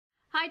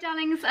Hi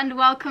darlings, and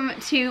welcome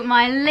to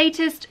my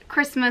latest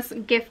Christmas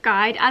gift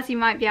guide. As you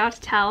might be able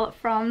to tell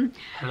from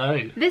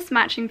this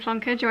matching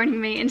plonker joining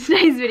me in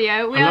today's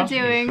video, we are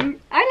doing...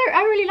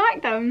 I really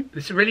like them.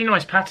 It's a really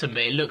nice pattern,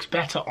 but it looks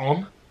better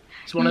on.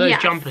 It's one of those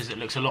jumpers that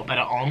looks a lot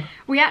better on.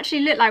 We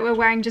actually look like we're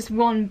wearing just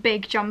one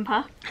big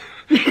jumper.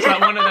 It's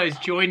like one of those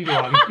joined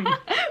ones. We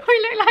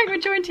look like we're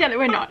joined together.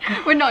 We're not.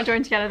 We're not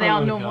joined together. They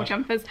are normal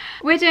jumpers.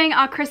 We're doing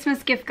our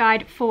Christmas gift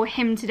guide for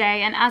him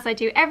today, and as I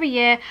do every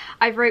year,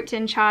 I've roped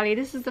in Charlie.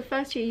 This is the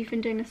first year you've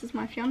been doing this as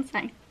my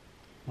fiance.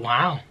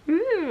 Wow.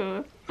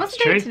 Ooh. What's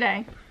the date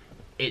today?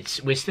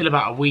 We're still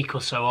about a week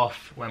or so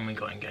off when we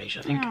got engaged.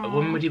 I think,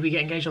 when did we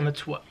get engaged? On the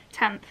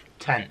 10th.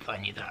 10th, I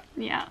knew that.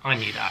 Yeah. I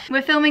knew that.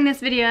 We're filming this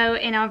video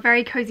in our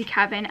very cozy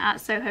cabin at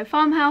Soho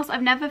Farmhouse.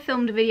 I've never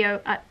filmed a video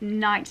at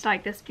night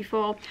like this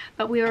before,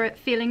 but we were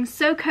feeling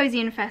so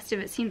cozy and festive,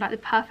 it seemed like the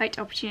perfect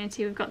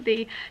opportunity. We've got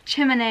the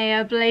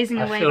chimenea blazing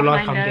away behind us.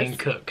 I feel like I'm being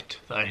cooked,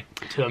 though,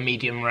 to a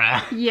medium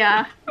rare.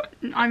 Yeah.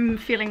 I'm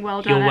feeling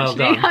well done, You're well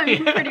actually.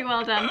 done. I'm pretty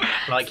well done.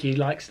 Like you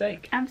like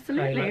steak.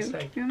 Absolutely. Like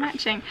steak. We're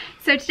matching.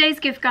 So today's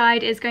gift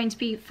guide is going to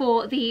be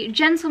for the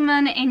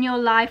gentleman in your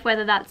life,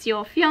 whether that's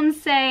your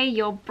fiance,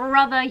 your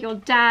brother, your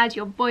dad,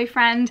 your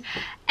boyfriend,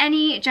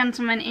 any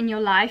gentleman in your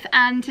life.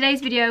 And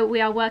today's video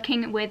we are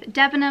working with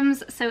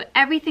Debenhams, so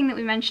everything that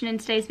we mention in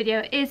today's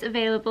video is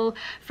available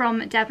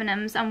from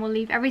Debenhams, and we'll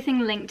leave everything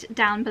linked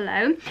down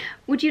below.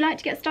 Would you like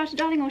to get started,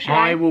 darling, or should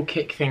I? I will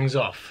kick things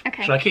off.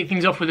 Okay. Shall I kick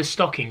things off with a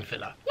stocking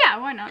filler? Yeah,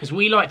 why not? Because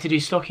we like to do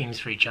stockings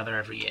for each other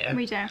every year.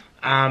 We do.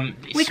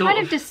 We kind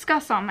of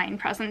discuss our main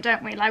present,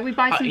 don't we? Like, we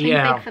buy something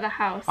big for the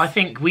house. I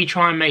think we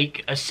try and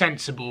make a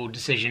sensible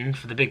decision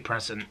for the big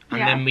present,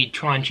 and then we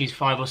try and choose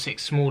 5 or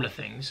 6 smaller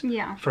things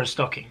for a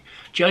stocking.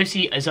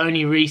 Josie has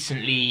only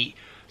recently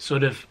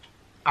sort of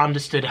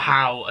understood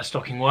how a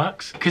stocking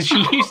works, because she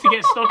used to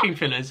get stocking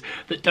fillers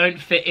that don't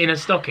fit in a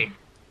stocking.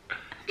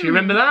 Do you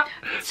remember that?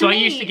 So I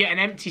used to get an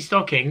empty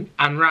stocking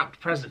and wrapped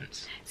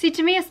presents. See,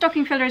 to me a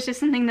stocking filler is just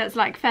something that's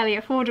like fairly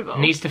affordable. It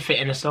needs to fit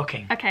in a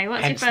stocking. Okay,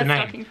 what's your first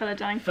stocking filler,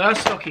 darling?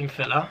 First stocking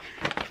filler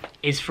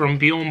is from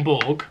Bjorn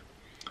Borg,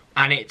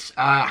 and it's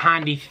a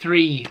handy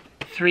three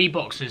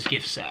boxes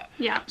gift set.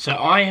 Yeah. So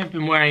I have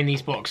been wearing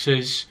these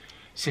boxes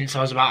since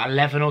I was about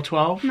 11 or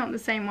 12. Not the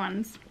same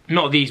ones.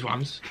 Not these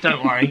ones,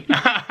 don't worry.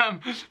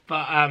 But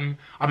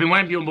I've been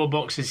wearing Bjorn Borg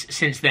boxes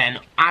since then.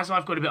 As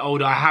I've got a bit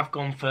older, I have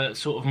gone for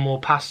sort of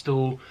more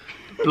pastel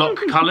block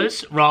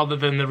colours rather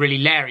than the really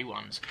leery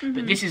ones.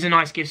 But this is a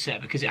nice gift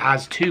set because it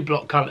has 2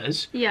 block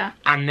colours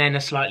and then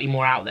a slightly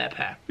more out there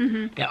pair.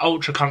 They're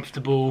ultra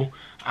comfortable,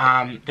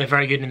 they're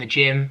very good in the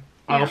gym.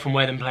 I often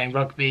wear them playing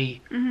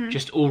rugby,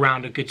 just all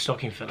round a good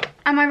stocking filler.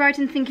 Am I right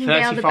in thinking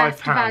they are the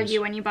best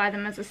value when you buy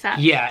them as a set?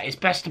 Yeah, it's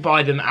best to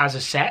buy them as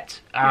a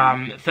set.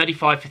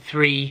 35 for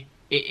 3,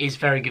 it is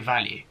very good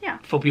value. Yeah.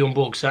 For Bjorn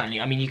Borg, certainly.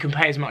 I mean, you can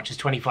pay as much as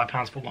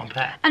 £25 for 1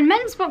 pair. And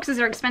men's boxes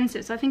are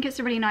expensive, so I think it's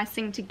a really nice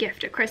thing to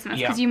gift at Christmas,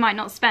 because you might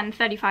not spend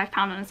 £35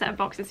 on a set of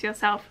boxes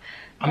yourself.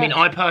 I mean,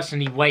 I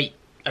personally wait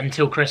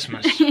until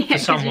Christmas for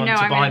someone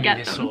to buy me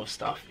this sort of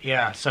stuff.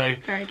 Yeah, so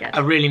very good.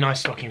 A really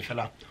nice stocking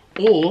filler.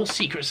 Or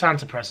Secret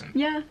Santa present.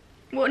 Yeah.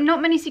 Well, not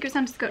many Secret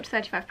Santas go up to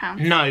 £35.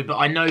 No, but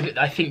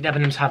I think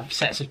Debenhams have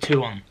sets of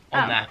 2 on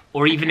there.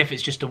 Or even if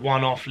it's just a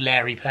one-off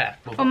leery pair.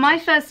 Well, my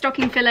first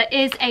stocking filler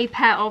is a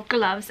pair of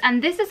gloves.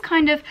 And this is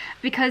kind of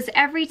because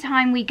every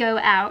time we go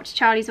out,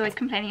 Charlie's always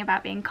complaining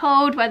about being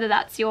cold, whether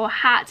that's your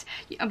hat,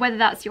 whether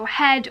that's your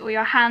head or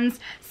your hands.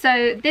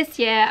 So this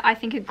year, I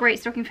think a great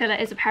stocking filler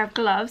is a pair of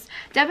gloves.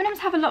 Debenhams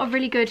have a lot of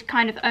really good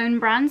kind of own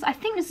brands. I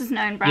think this is an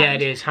own brand. Yeah,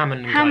 it is.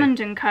 Hammond & Co. Hammond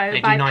 & Co. They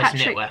by do nice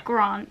Patrick knitwear.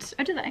 Grant.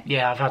 Oh, do they?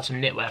 Yeah, I've had some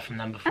knitwear from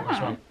them before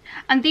as well.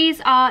 And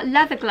these are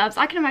leather gloves.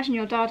 I can imagine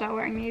your dada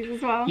wearing these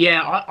as well.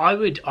 Yeah, I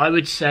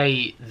would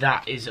say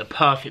that is a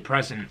perfect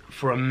present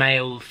for a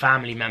male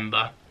family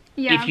member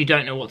if you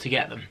don't know what to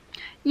get them.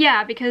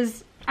 Yeah,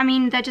 because, I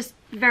mean, they're just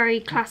very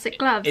classic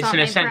gloves, aren't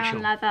they?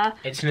 Brown leather.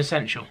 It's an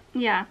essential.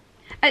 Yeah.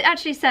 It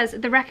actually says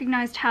the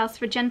recognised house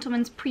for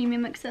gentlemen's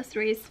premium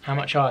accessories. How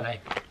much are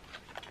they?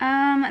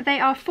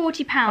 They are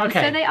 £40,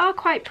 so they are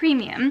quite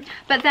premium.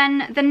 But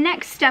then the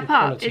next step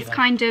up is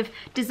kind of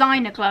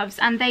designer gloves,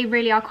 and they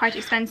really are quite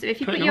expensive. If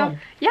you put your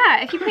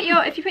if you put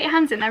your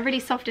hands in, they're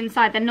really soft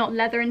inside. They're not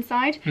leather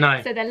inside.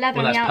 No. So they're leather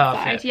on the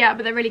outside. Perfect. Yeah,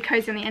 but they're really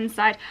cozy on the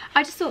inside.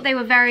 I just thought they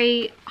were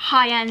very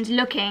high-end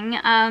looking,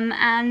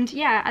 and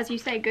yeah, as you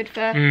say, good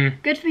for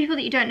people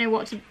that you don't know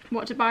what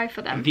to buy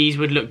for them. These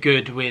would look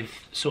good with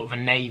sort of a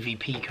navy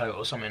peacoat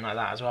or something like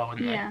that as well,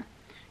 wouldn't they? Yeah.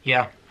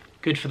 Yeah,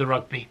 good for the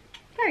rugby.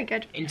 Very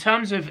good. In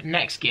terms of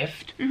next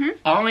gift,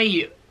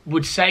 I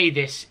would say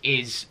this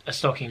is a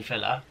stocking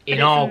filler in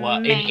our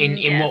work,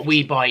 in what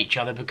we buy each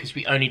other, because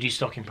we only do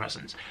stocking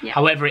presents. Yeah.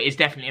 However, it is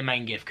definitely a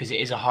main gift because it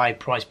is a high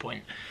price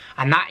point,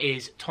 and that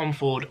is Tom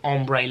Ford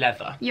ombre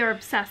leather. You're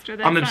obsessed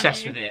with it. I'm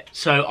obsessed with it.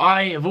 So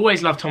I have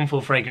always loved Tom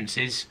Ford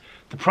fragrances.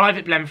 The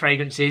private blend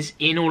fragrances,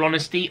 in all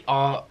honesty,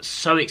 are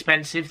so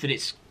expensive that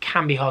it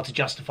can be hard to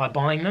justify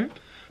buying them,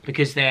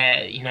 because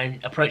they're, you know,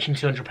 approaching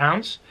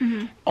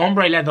 £200.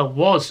 Ombre leather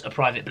was a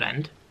private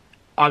blend.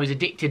 I was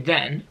addicted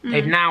then.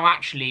 They've now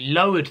actually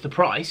lowered the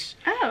price,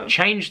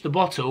 changed the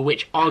bottle,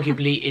 which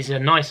arguably is a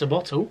nicer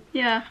bottle.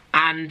 Yeah.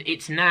 And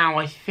it's now,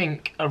 I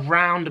think,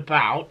 around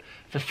about,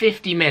 for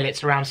 50ml,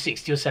 it's around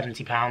 £60 or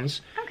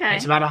 £70. Okay.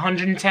 It's about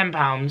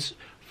 £110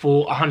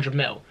 for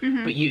 100ml,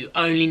 but you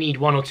only need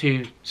 1 or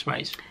 2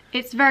 sprays.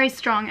 It's very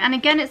strong, and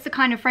again, it's the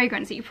kind of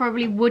fragrance that you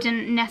probably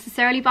wouldn't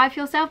necessarily buy for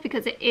yourself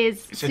because it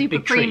is super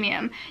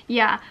premium.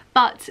 Yeah,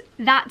 but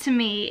that to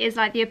me is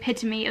like the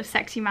epitome of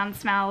sexy man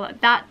smell.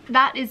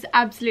 That is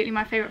absolutely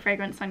my favourite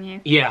fragrance on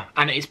you. Yeah,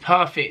 and it's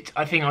perfect.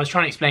 I think I was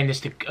trying to explain this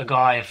to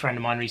a friend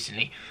of mine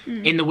recently.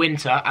 In the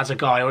winter, as a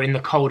guy, or in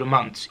the colder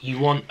months, you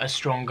want a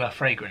stronger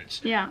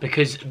fragrance. Yeah.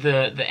 Because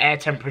the air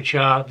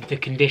temperature, the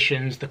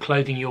conditions, the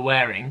clothing you're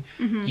wearing,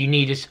 you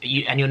need,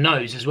 and your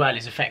nose as well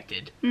is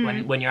affected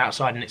when you're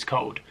outside and it's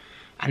cold,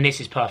 and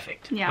this is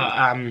perfect.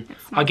 Yeah.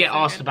 But I get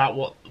asked about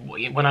what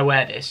when I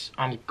wear this.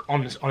 I'm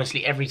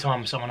honestly, every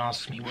time someone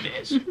asks me what it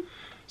is.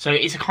 So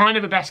it's a kind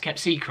of a best kept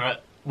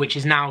secret, which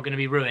is now going to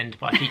be ruined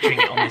by featuring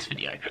it on this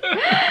video.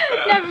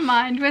 Never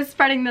mind, we're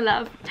spreading the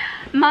love.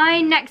 My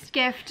next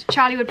gift,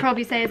 Charlie would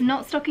probably say, is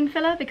not stocking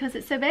filler because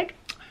it's so big.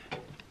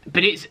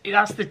 But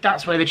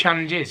that's where the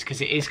challenge is,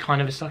 because it is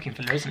kind of a stocking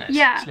filler, isn't it?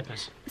 Yeah.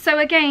 Slippers. So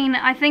again,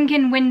 I think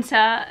in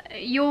winter,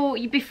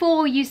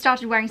 before you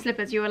started wearing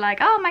slippers, you were like,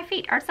 oh, my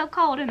feet are so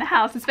cold in the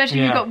house, especially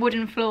if you've got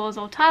wooden floors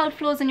or tiled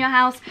floors in your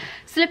house.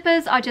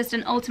 Slippers are just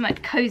an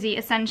ultimate cozy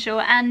essential,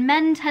 and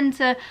men tend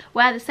to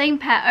wear the same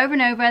pair over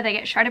and over. They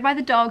get shredded by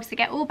the dogs, they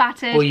get all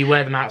battered. Or you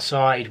wear them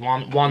outside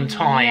one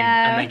time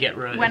and they get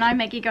ruined. When I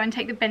make you go and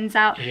take the bins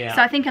out. Yeah.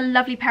 So I think a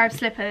lovely pair of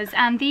slippers,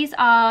 and these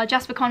are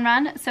Jasper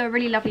Conran, so a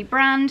really lovely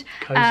brand.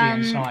 Cozy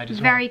inside as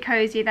well. Very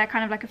cozy. They're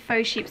kind of like a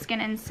faux sheepskin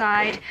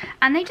inside,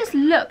 and they just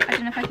look, I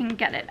don't know if I can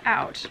get it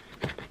out.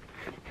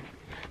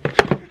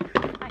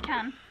 I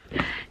can.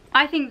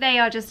 I think they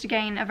are just,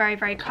 again, a very,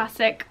 very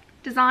classic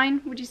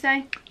design, would you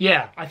say?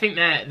 Yeah, I think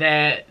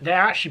they're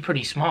actually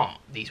pretty smart,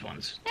 these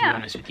ones, to be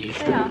honest with you.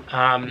 They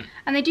are.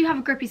 And they do have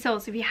a grippy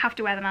sole, so if you have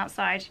to wear them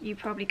outside, you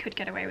probably could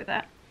get away with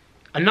it.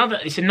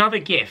 It's another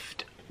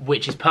gift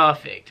which is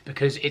perfect,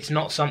 because it's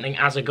not something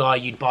as a guy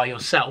you'd buy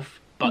yourself,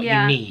 but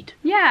you need.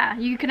 Yeah,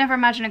 you can never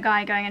imagine a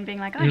guy going and being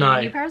like, oh, no,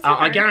 you need a pair of slippers.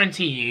 I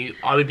guarantee you,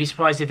 I would be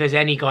surprised if there's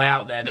any guy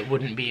out there that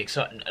wouldn't be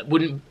excited,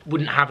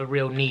 wouldn't have a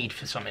real need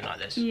for something like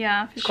this.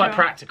 Yeah, for It's quite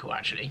practical,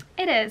 actually.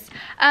 It is.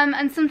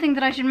 And something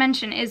that I should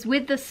mention is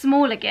with the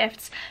smaller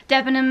gifts,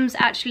 Debenhams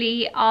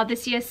actually are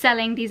this year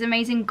selling these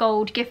amazing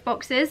gold gift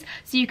boxes.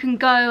 So you can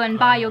go and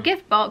buy your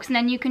gift box, and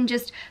then you can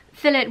just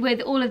fill it with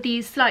all of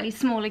these slightly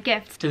smaller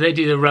gifts. Do they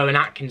do the Rowan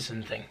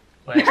Atkinson thing?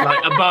 Where it's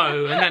like a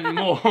bow and then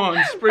more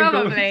and sprinkles.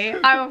 Probably.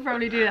 I will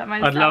probably do that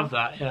myself. I'd love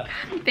that, yeah.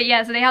 But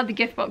yeah, so they have the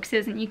gift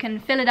boxes, and you can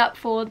fill it up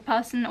for the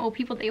person or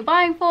people that you're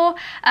buying for,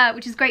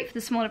 which is great for the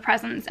smaller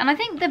presents. And I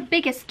think the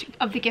biggest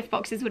of the gift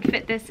boxes would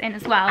fit this in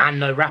as well. And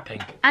no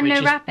wrapping. And which no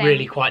is wrapping.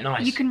 Really quite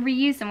nice. You can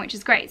reuse them, which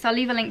is great. So I'll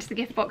leave a link to the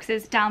gift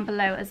boxes down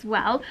below as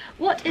well.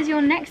 What is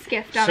your next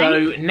gift,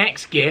 darling? So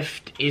next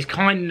gift is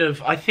kind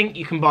of, I think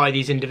you can buy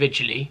these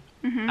individually.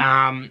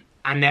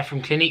 And they're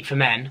from Clinique for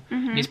Men.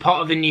 And it's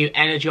part of the new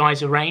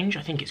Energizer range.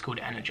 I think it's called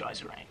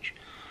Energizer range.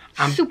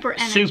 Super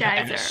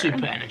Energizer.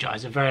 Super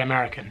Energizer, very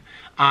American.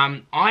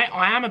 I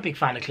am a big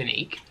fan of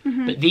Clinique,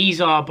 but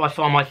these are by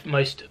far my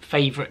most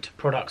favourite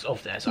products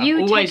of theirs. I've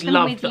always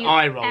loved the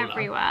eye roller.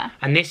 Everywhere.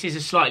 And this is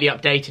a slightly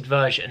updated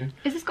version.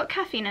 Is this got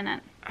caffeine in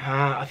it?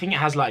 I think it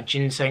has like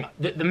ginseng.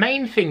 The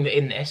main thing that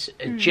in this,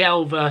 a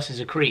gel versus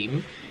a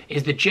cream,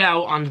 is the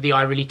gel under the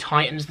eye really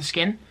tightens the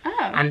skin.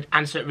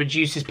 And so it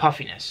reduces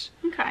puffiness.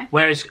 Okay.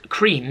 Whereas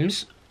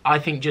creams, I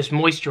think, just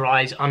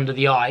moisturise under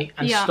the eye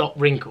and stop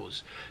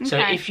wrinkles. So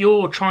if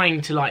you're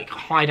trying to like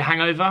hide a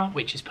hangover,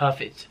 which is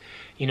perfect,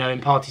 you know,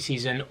 in party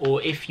season,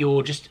 or if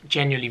you're just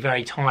genuinely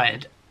very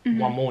tired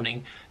one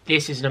morning,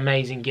 this is an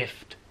amazing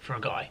gift for a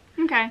guy.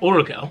 Okay. Or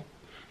a girl.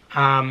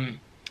 And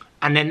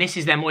then this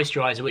is their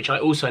moisturiser, which I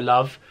also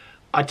love.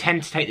 I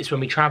tend to take this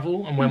when we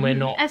travel and when we're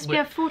not...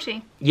 SPF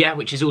 40. Yeah,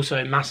 which is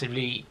also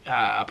massively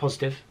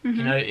positive,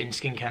 you know, in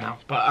skincare now.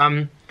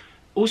 But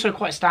also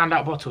quite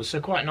standout bottles, so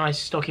quite nice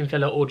stocking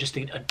filler or just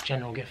a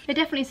general gift. They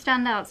definitely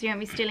stand out, so you won't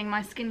be stealing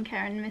my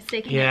skincare and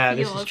mistaking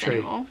it for yours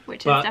anymore,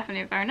 which is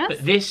definitely very nice.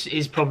 But this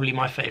is probably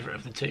my favourite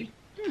of the two,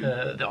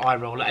 the eye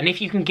roller. And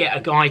if you can get a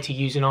guy to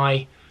use an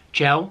eye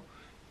gel,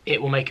 it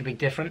will make a big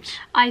difference.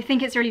 I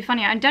think it's really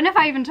funny. I don't know if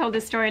I even told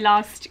this story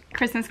last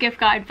Christmas gift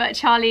guide, but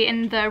Charlie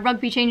in the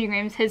rugby changing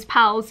rooms, his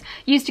pals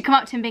used to come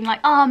up to him being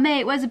like, oh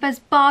mate, where's the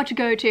best bar to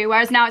go to?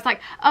 Whereas now it's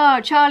like, oh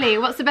Charlie,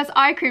 what's the best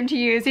eye cream to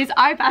use? These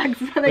eye bags.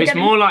 It's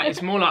more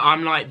like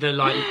I'm like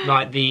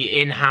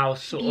the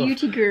in-house sort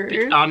beauty of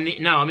guru. I'm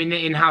in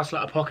the in-house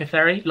like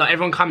apothecary. Like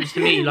everyone comes to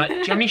me like, do you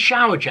have any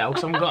shower gel?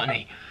 Because I haven't got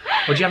any.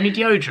 Or do you have any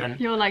deodorant?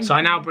 You're like, so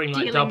I now bring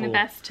like double. the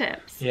best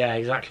tips. Yeah,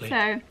 exactly.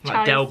 So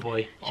like Del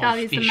Boy.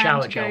 Charlie's the man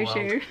shower to gel go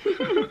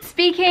world. to.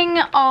 Speaking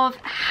of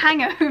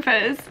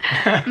hangovers,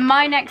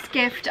 my next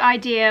gift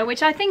idea,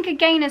 which I think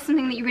again is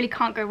something that you really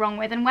can't go wrong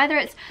with, and whether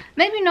it's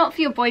maybe not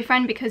for your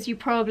boyfriend because you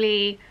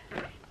probably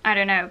I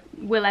don't know,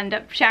 we'll end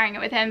up sharing it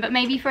with him, but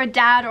maybe for a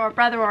dad or a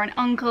brother or an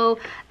uncle,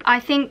 I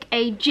think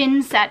a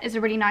gin set is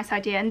a really nice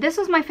idea. And this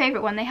was my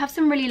favourite one. They have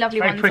some really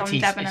lovely ones on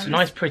Debenhams. It's a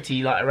nice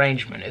pretty like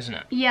arrangement, isn't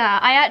it? Yeah,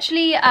 I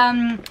actually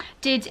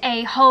did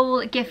a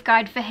whole gift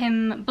guide for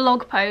him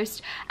blog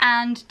post,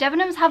 and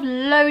Debenhams have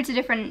loads of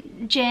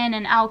different gin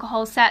and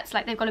alcohol sets.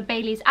 Like they've got a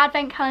Bailey's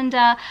advent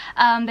calendar,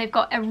 they've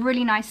got a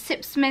really nice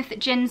Sipsmith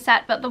gin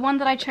set, but the one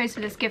that I chose for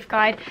this gift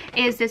guide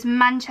is this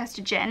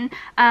Manchester gin.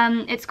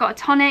 It's got a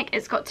tonic,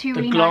 it's got two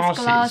really nice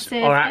glasses. The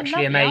glasses are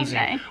actually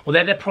amazing. Well,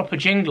 they're proper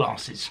gin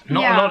glasses.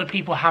 Not a lot of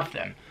people have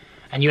them.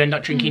 And you end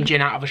up drinking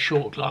gin out of a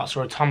short glass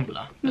or a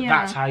tumbler. But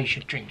that's how you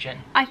should drink gin.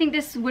 I think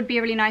this would be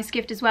a really nice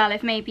gift as well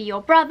if maybe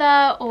your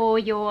brother or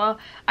your,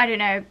 I don't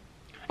know,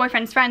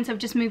 boyfriend's friends have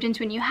just moved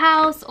into a new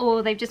house,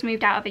 or they've just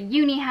moved out of a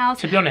uni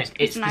house. To be honest,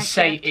 it's the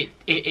same.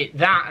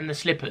 That and the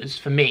slippers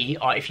for me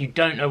are, if you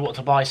don't know what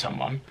to buy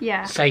someone,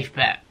 safe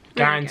bet.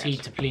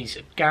 Guaranteed to please,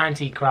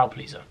 guaranteed crowd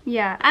pleaser.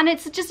 Yeah, and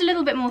it's just a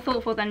little bit more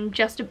thoughtful than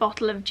just a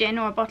bottle of gin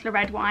or a bottle of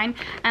red wine.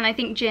 And I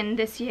think gin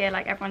this year,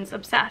 like everyone's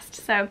obsessed.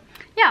 So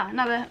yeah,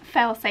 another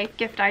fail-safe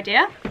gift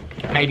idea.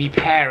 Maybe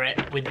pair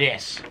it with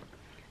this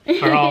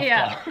for after.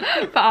 Yeah,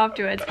 for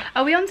afterwards.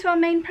 Are we on to our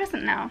main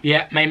present now?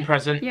 Yeah, main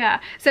present.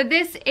 Yeah, so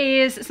this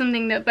is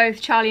something that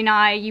both Charlie and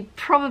I, you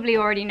probably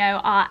already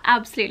know, are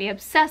absolutely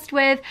obsessed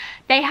with.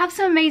 They have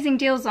some amazing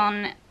deals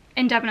on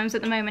in Debenhams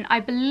at the moment. I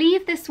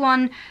believe this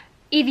one,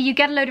 either you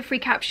get a load of free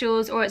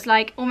capsules or it's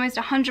like almost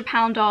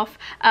 £100 off,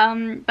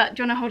 but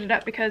do you want to hold it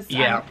up because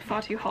I'm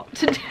far too hot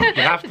to do it.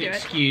 You have to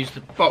excuse,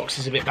 the box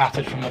is a bit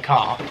battered from the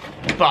car,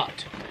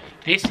 but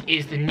this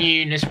is the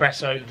new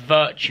Nespresso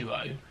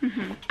Virtuo,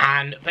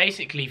 and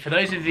basically for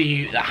those of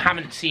you that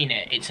haven't seen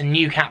it, it's a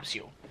new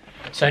capsule.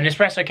 So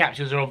Nespresso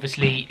capsules are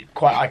obviously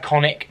quite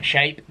iconic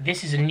shape.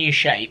 This is a new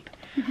shape.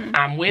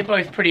 And we're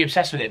both pretty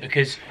obsessed with it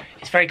because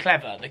it's very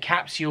clever. The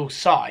capsule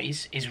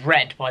size is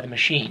read by the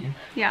machine,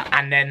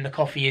 and then the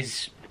coffee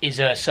is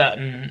a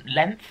certain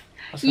length.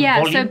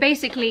 Yeah, so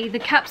basically the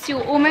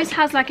capsule almost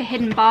has like a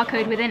hidden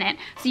barcode within it.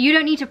 So you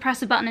don't need to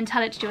press a button and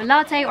tell it to do a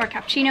latte or a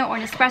cappuccino or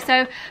an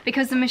espresso,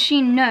 because the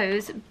machine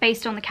knows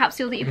based on the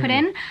capsule that you put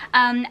in.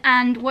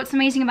 And what's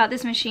amazing about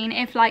this machine,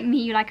 if like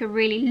me you like a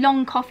really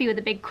long coffee with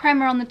a big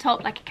crema on the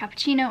top, like a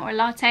cappuccino or a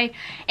latte,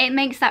 it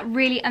makes that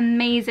really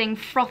amazing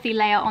frothy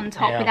layer on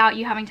top without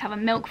you having to have a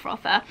milk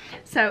frother.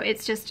 So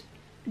it's just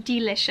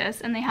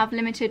delicious. And they have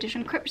limited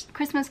edition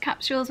Christmas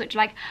capsules which are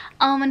like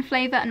almond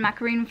flavour and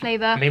macaroon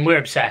flavour. I mean, we're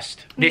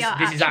obsessed. This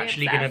is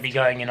actually going to be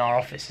going in our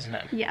office, isn't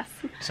it? Yes.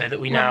 So that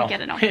we now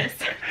get an office.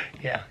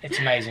 Yeah, it's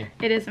amazing.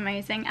 It is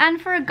amazing.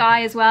 And for a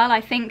guy as well,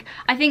 I think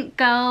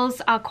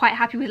girls are quite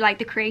happy with like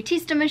the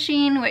Creatista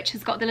machine, which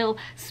has got the little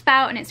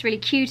spout and it's really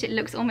cute. It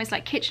looks almost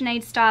like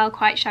KitchenAid style,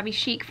 quite shabby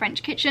chic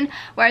French kitchen.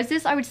 Whereas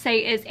this, I would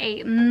say, is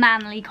a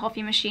manly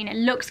coffee machine. It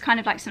looks kind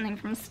of like something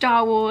from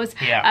Star Wars.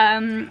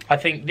 Yeah. I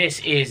think this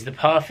is the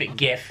perfect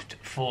gift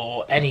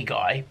for any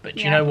guy, but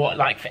do you know what,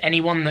 like for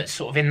anyone that's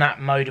sort of in that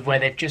mode of where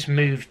they've just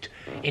moved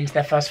into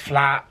their first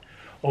flat,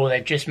 or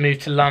they've just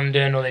moved to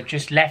London, or they've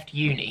just left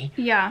uni,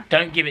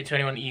 don't give it to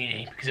anyone at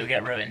uni because it'll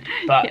get ruined.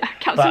 But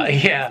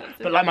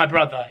but like my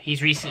brother,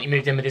 he's recently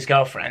moved in with his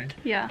girlfriend,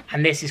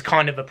 and this is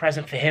kind of a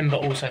present for him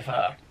but also for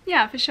her.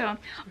 Yeah, for sure.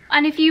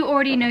 And if you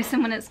already know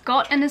someone that's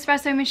got an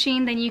espresso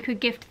machine, then you could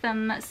gift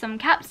them some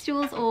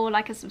capsules or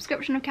like a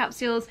subscription of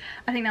capsules.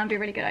 I think that would be a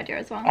really good idea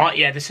as well.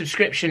 Yeah, the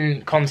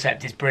subscription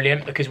concept is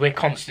brilliant because we're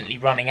constantly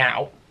running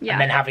out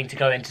and then having to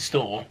go into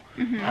store.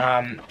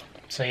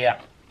 So yeah.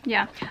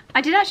 Yeah,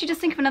 I did actually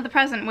just think of another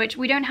present, which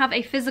we don't have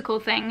a physical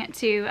thing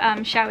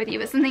to share with you,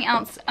 but something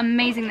else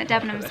amazing that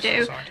Debenhams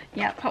do.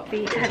 Yeah, pop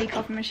the heavy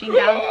coffee machine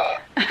down.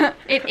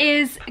 It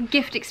is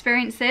gift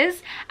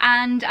experiences,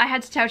 and I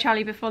had to tell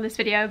Charlie before this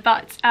video,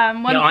 but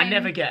I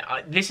never get.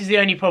 This is the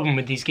only problem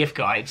with these gift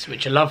guides,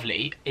 which are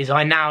lovely, is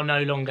I now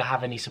no longer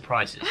have any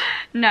surprises.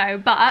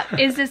 No, but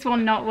is this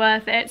one not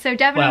worth it? So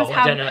Debenhams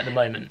have I don't know at the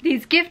moment.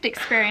 These gift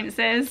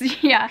experiences,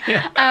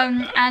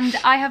 and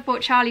I have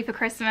bought Charlie for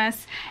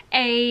Christmas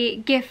a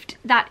gift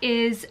that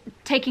is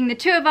taking the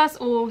two of us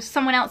or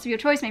someone else of your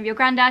choice, maybe your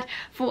granddad,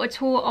 for a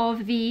tour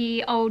of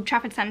the Old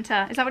Trafford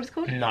Centre. Is that what it's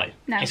called? No.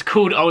 It's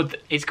called Old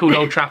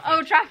Trafford.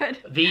 Old Trafford.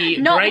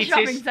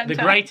 The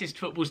greatest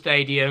football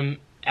stadium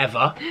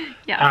ever.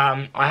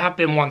 Yeah. I have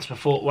been once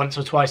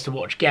or twice to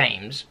watch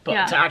games,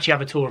 but to actually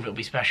have a tour of it will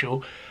be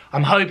special.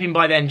 I'm hoping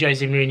by then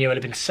Jose Mourinho will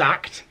have been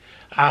sacked,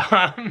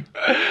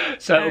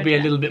 so it'll be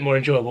a little bit more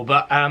enjoyable.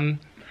 But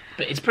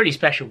it's a pretty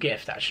special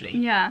gift, actually.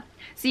 Yeah.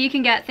 So you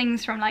can get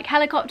things from like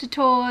helicopter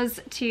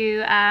tours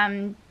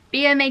to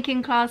beer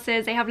making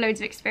classes. They have loads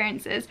of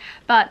experiences,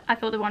 but I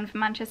thought the one for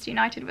Manchester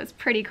United was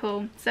pretty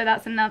cool. So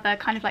that's another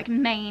kind of like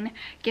main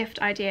gift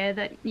idea,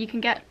 that you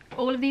can get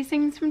all of these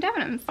things from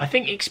Debenhams. I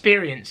think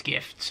experience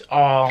gifts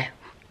are...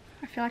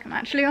 I feel like I'm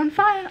actually on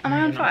fire. Am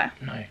I on fire?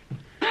 No.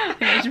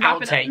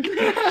 Outtake.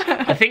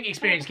 I think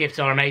experience gifts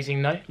are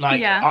amazing though.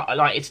 Like,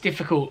 it's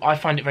difficult. I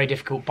find it very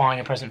difficult buying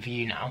a present for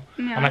you now.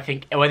 And I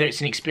think whether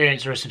it's an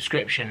experience or a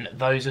subscription,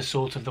 those are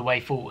sort of the way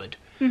forward.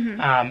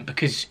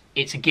 Because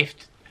it's a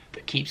gift.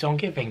 that keeps on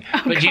giving.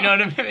 But do you know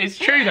what I mean? It's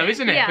true though,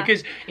 isn't it? Yeah.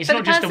 Because it's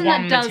not just a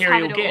one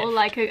material gift.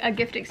 Like a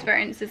gift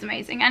experience is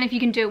amazing, and if you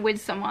can do it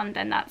with someone,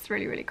 then that's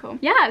really, really cool.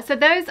 Yeah, so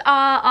those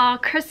are our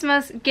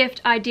Christmas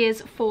gift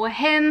ideas for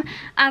him.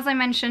 As I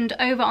mentioned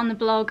over on the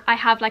blog, I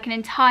have like an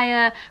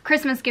entire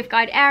Christmas gift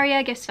guide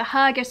area, gifts for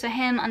her, gifts for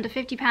him, under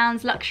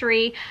 £50,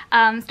 luxury,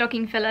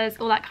 stocking fillers,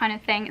 all that kind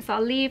of thing. So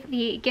I'll leave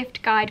the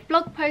gift guide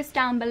blog post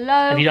down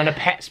below. Have you done a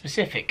pet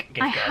specific gift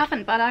guide? I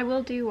haven't, but I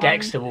will do one.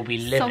 Dexter will be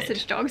livid.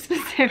 Sausage dog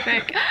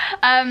specific.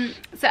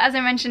 So as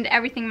I mentioned,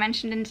 everything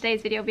mentioned in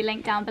today's video will be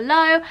linked down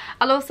below.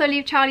 I'll also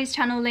leave Charlie's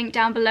channel linked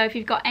down below if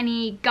you've got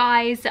any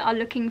guys that are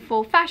looking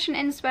for fashion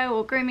inspo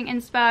or grooming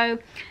inspo.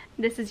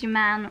 This is your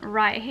man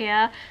right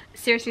here.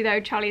 Seriously though,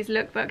 Charlie's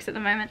lookbooks at the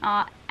moment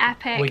are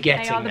epic. We're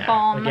getting they are the there.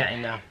 bomb. We're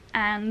getting there.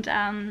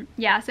 And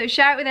yeah, so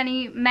share it with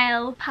any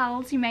male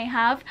pals you may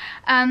have.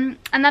 And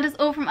that is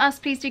all from us.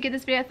 Please do give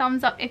this video a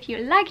thumbs up if you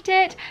liked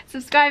it.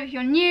 Subscribe if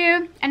you're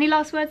new. Any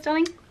last words,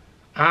 darling?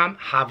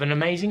 Have an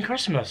amazing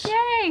Christmas.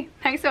 Yay!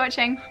 Thanks for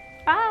watching.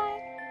 Bye.